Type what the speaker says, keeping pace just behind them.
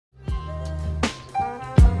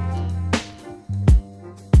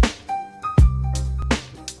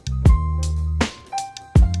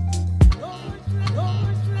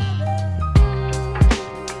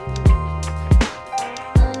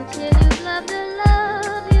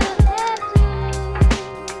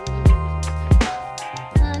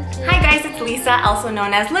Ladolcelisa, also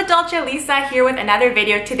known as ladolcelisa, here with another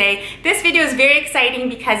video today. This video is very exciting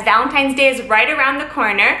because Valentine's Day is right around the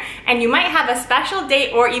corner and you might have a special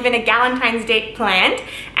date or even a Galentine's date planned.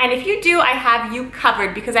 And if you do, I have you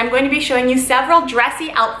covered because I'm going to be showing you several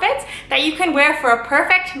dressy outfits that you can wear for a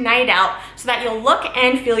perfect night out so that you'll look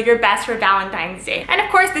and feel your best for Valentine's Day. And of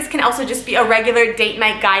course, this can also just be a regular date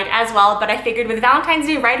night guide as well, but I figured with Valentine's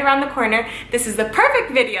Day right around the corner, this is the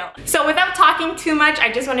perfect video. So without talking too much,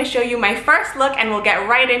 I just want to show you my first look and we'll get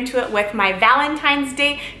right into it with my Valentine's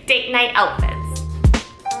Day date night outfits.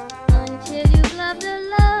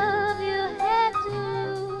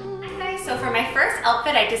 So for my first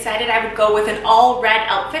outfit, I decided I would go with an all red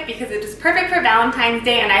outfit because it is perfect for Valentine's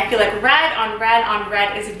Day and I feel like red on red on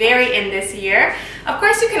red is very in this year. Of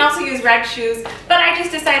course, you can also use red shoes, but I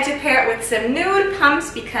just decided to pair it with some nude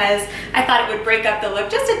pumps because I thought it would break up the look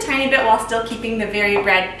just a tiny bit while still keeping the very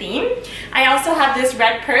red theme. I also have this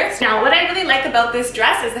red purse. Now, what I really like about this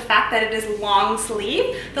dress is the fact that it is long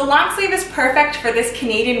sleeve. The long sleeve is perfect for this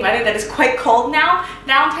Canadian weather that is quite cold now.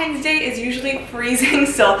 Valentine's Day is usually freezing,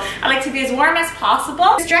 so I like to be as warm as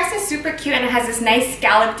possible. This dress is super cute and it has this nice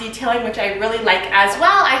scallop detailing, which I really like as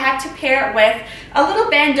well. I had to pair it with a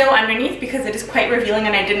little bandeau underneath because it is quite revealing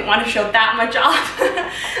and I didn't want to show that much off.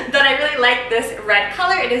 But I really like this red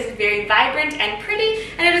color. It is very vibrant and pretty,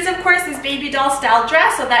 and it is of course this baby doll style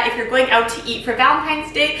dress so that if you're going out to eat for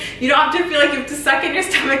Valentine's Day, you don't have to feel like you have to suck in your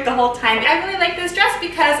stomach the whole time. I really like this dress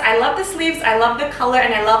because I love the sleeves, I love the color,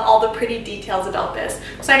 and I love all the pretty details about this.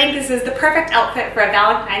 So I think this is the perfect outfit for a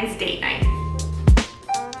Valentine's date night.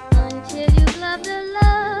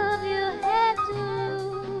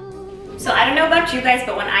 So I don't know about you guys,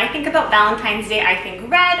 but when I think about Valentine's Day, I think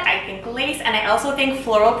red, I think lace, and I also think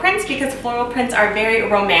floral prints because floral prints are very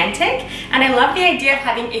romantic. And I love the idea of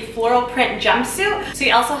having a floral print jumpsuit. So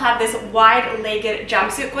you also have this wide-legged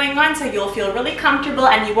jumpsuit going on, so you'll feel really comfortable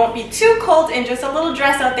and you won't be too cold in just a little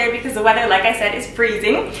dress out there because the weather, like I said, is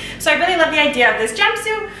freezing. So I really love the idea of this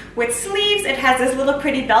jumpsuit with sleeves. It has this little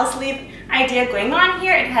pretty bell sleeve idea going on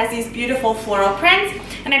here. It has these beautiful floral prints,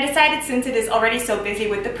 and I decided since it is already so busy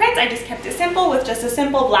with the prints, I just kept it simple with just a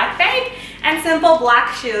simple black bag and simple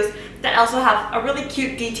black shoes that also have a really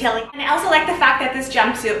cute detailing. And I also like the fact that this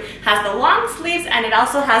jumpsuit has the long sleeves and it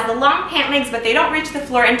also has the long pant legs, but they don't reach the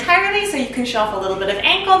floor entirely, so you can show off a little bit of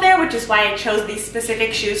ankle there, which is why I chose these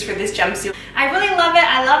specific shoes for this jumpsuit. I really love it.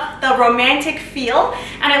 I love the romantic feel,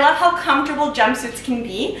 and I love how comfortable jumpsuits can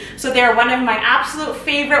be. So they're one of my absolute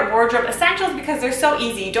favorite wardrobe essentials because they're so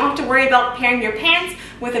easy. You don't have to worry about pairing your pants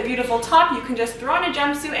with a beautiful top. You can just throw on a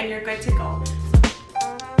jumpsuit and you're good to go.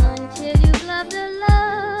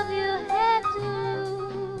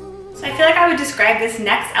 So I feel like I would describe this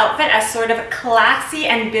next outfit as sort of classy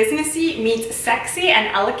and businessy meets sexy and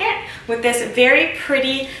elegant with this very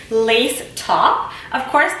pretty lace top. Of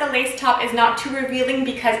course, the lace top is not too revealing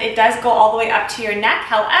because it does go all the way up to your neck.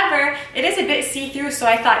 However, it is a bit see-through, so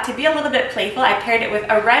I thought to be a little bit playful, I paired it with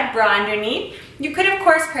a red bra underneath. You could, of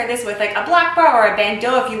course, pair this with like a black bra or a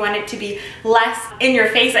bandeau if you want it to be less in your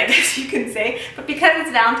face, I guess you can say. But because it's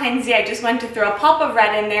Valentine's Day, I just wanted to throw a pop of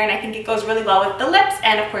red in there, and I think it goes really well with the lips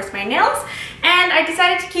and, of course, my nails. And I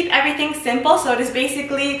decided to keep everything simple, so it is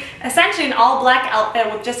basically essentially an all black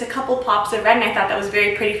outfit with just a couple pops of red, and I thought that was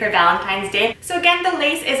very pretty for Valentine's Day. So again, the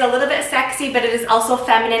lace is a little bit sexy, but it is also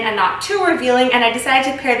feminine and not too revealing, and I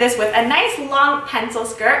decided to pair this with a nice long pencil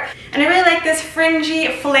skirt. And I really like this fringy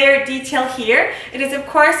flare detail here. It is of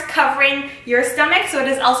course covering your stomach, so it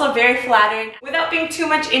is also very flattering. Without being too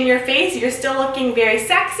much in your face, you're still looking very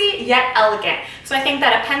sexy yet elegant. So I think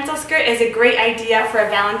that a pencil skirt is a great idea for a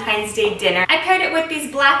Valentine's Day dinner. I paired it with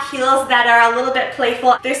these black heels that are a little bit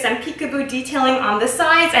playful. There's some peekaboo detailing on the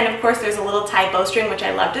sides, and of course there's a little tie bowstring, which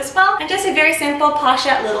I loved as well. And just a very simple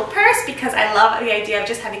pochette little purse because I love the idea of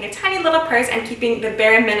just having a tiny little purse and keeping the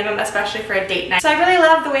bare minimum, especially for a date night. So I really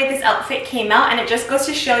love the way this outfit came out, and it just goes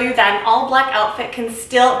to show you that an all black outfit can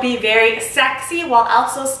still be very sexy while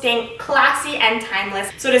also staying classy and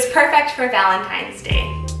timeless. So it is perfect for Valentine's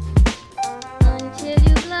Day.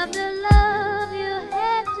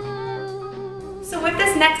 So with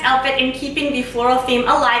this next outfit, in keeping the floral theme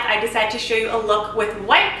alive, I decided to show you a look with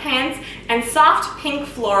white pants and soft pink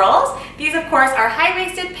florals. These of course are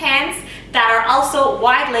high-waisted pants that are also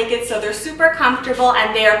wide-legged, so they're super comfortable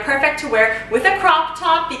and they are perfect to wear with a crop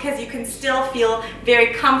top because you can still feel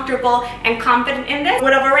very comfortable and confident in this.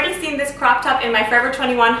 Would have already seen this crop top in my Forever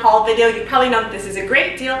 21 haul video. You probably know that this is a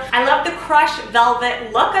great deal. I love the crushed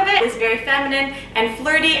velvet look of it. It's very feminine and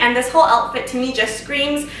flirty, and this whole outfit to me just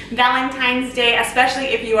screams Valentine's Day, especially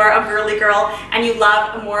if you are a girly girl and you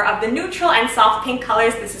love more of the neutral and soft pink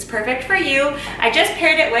colors. This is perfect for you. I just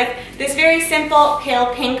paired it with this very simple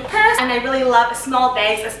pale pink purse, and I really love small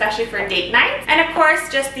bags, especially for date nights. And of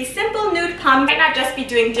course, just the simple nude pump. Might not just be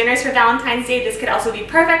doing dinners for Valentine's Day, this could also be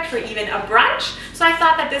perfect for even a brunch. So I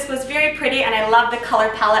thought that this was very pretty, and I love the color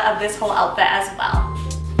palette of this whole outfit as well.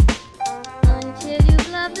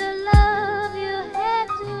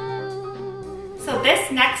 So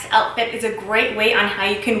this next outfit is a great way on how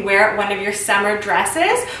you can wear one of your summer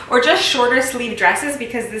dresses or just shorter sleeve dresses,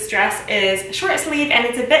 because this dress is short sleeve and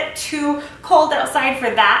it's a bit too cold outside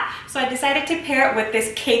for that. So I decided to pair it with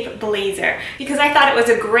this cape blazer because I thought it was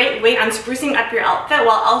a great way on sprucing up your outfit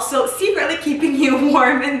while also secretly keeping you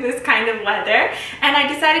warm in this kind of weather. And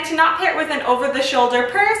I decided to not pair it with an over-the-shoulder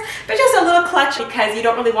purse, but just a little clutch because you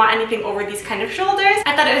don't really want anything over these kind of shoulders.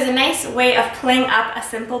 I thought it was a nice way of playing up a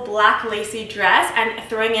simple black lacy dress and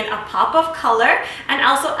throwing in a pop of color, and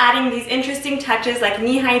also adding these interesting touches like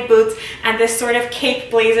knee-high boots and this sort of cape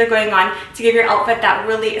blazer going on to give your outfit that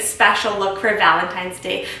really special look for Valentine's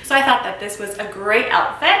Day. So I thought that this was a great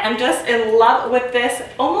outfit. I'm just in love with this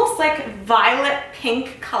almost like violet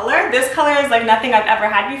pink color. This color is like nothing I've ever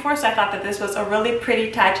had before, so I thought that this was a really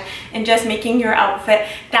pretty touch in just making your outfit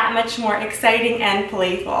that much more exciting and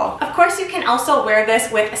playful. Of course, you can also wear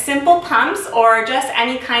this with simple pumps or just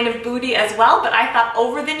any kind of booty as well, but I thought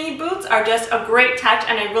over the knee boots are just a great touch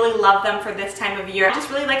and I really love them for this time of year. I just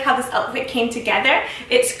really like how this outfit came together.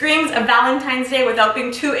 It screams a Valentine's Day without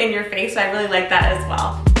being too in your face, so I really like that as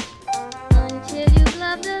well.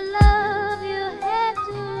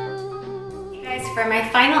 For my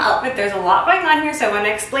final outfit, there's a lot going on here, so I want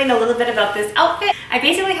to explain a little bit about this outfit. I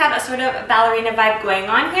basically have a sort of ballerina vibe going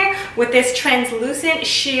on here with this translucent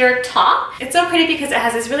sheer top. It's so pretty because it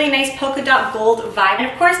has this really nice polka dot gold vibe,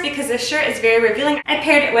 and of course because this shirt is very revealing, I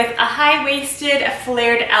paired it with a high-waisted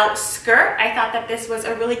flared out skirt. I thought that this was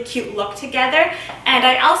a really cute look together, and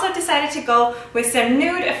I also decided to go with some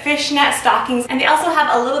nude fishnet stockings, and they also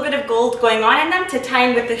have a little bit of gold going on in them to tie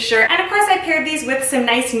in with the shirt. And of course I paired these with some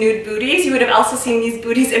nice nude booties. You would have also seen these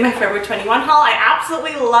booties in my Forever 21 haul. I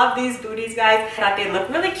absolutely love these booties, guys. I thought they looked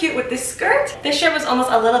really cute with this skirt. This shirt was almost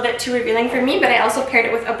a little bit too revealing for me, but I also paired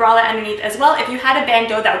it with a bralette underneath as well. If you had a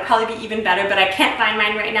bandeau, that would probably be even better, but I can't find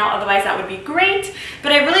mine right now, otherwise that would be great.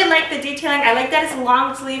 But I really like the detailing. I like that it's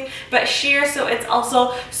long sleeve but sheer, so it's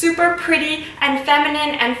also super pretty and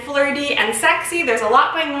feminine and flirty and sexy. There's a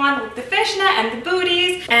lot going on with the fishnet and the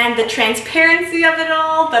booties and the transparency of it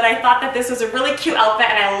all, but I thought that this was a really cute outfit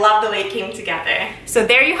and I love the way it came together. So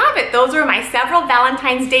there you have it. Those were my several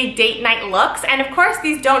Valentine's Day date night looks, and of course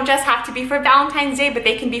these don't just have to be for Valentine's Day, but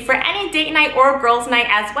they can be for any date night or girls night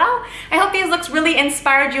as well. I hope these looks really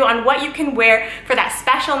inspired you on what you can wear for that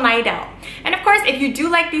special night out. And of course, if you do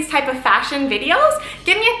like these type of fashion videos,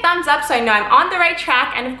 give me a thumbs up so I know I'm on the right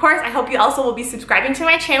track, and of course I hope you also will be subscribing to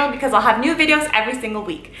my channel because I'll have new videos every single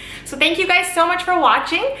week. So thank you guys so much for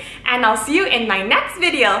watching, and I'll see you in my next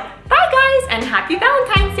video. Bye guys, and happy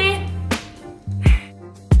Valentine's Day!